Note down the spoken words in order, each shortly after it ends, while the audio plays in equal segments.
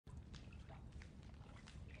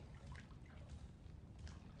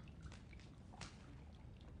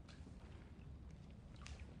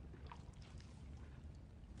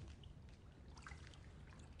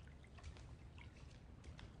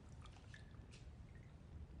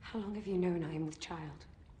How long have you known I am with child?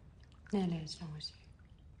 Nearly as long as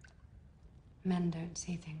you. Men don't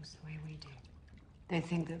see things the way we do. They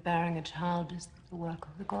think that bearing a child is the work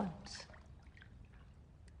of the gods.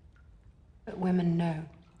 But women know.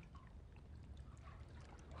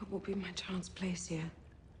 What will be my child's place here?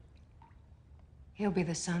 He'll be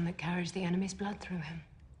the son that carries the enemy's blood through him.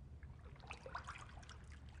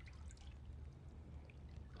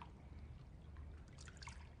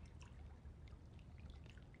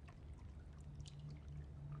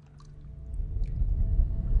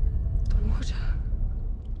 The water.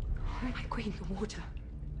 Oh, my queen, the water.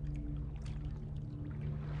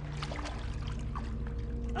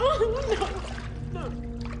 Oh, no!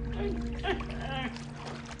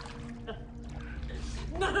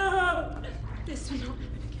 No! This will not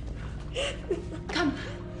happen again. Come.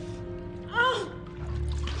 Oh!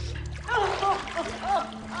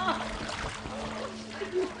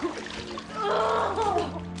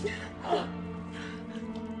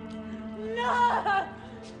 No!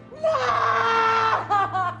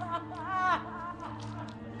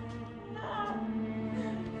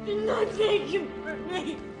 Do not take him from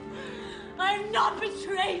me. I have not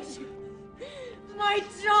betrayed you. My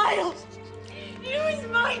child. He was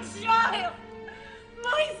my child.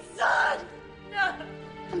 My son. No.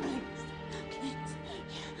 Please. Please.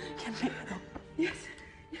 Can I go? Yes.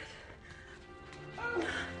 Yes.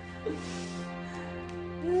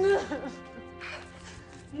 No.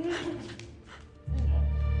 No.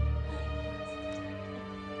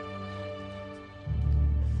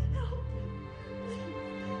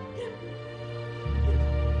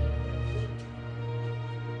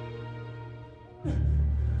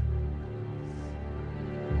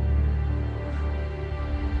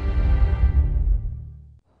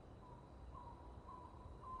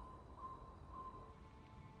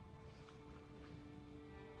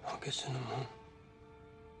 August and the moon.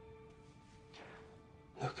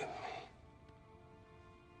 Look at me.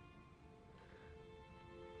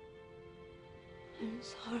 I'm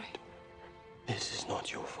sorry. This is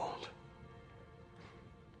not your fault.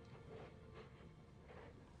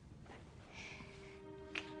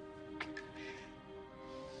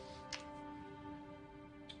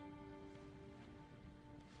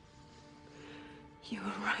 You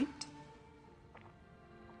were right.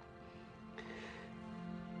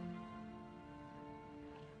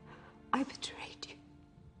 I betrayed you.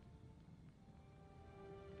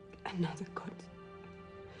 And now the gods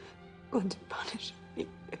want to punish me.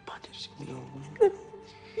 They're punishing me. No.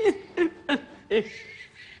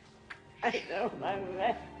 I know my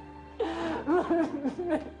man.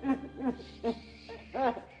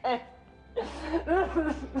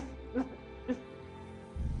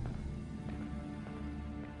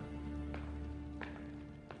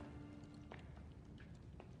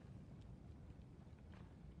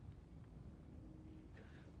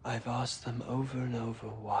 I've asked them over and over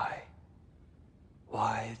why.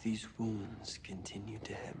 Why these wounds continue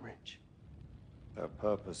to hemorrhage. Their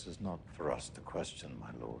purpose is not for us to question,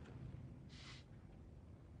 my lord.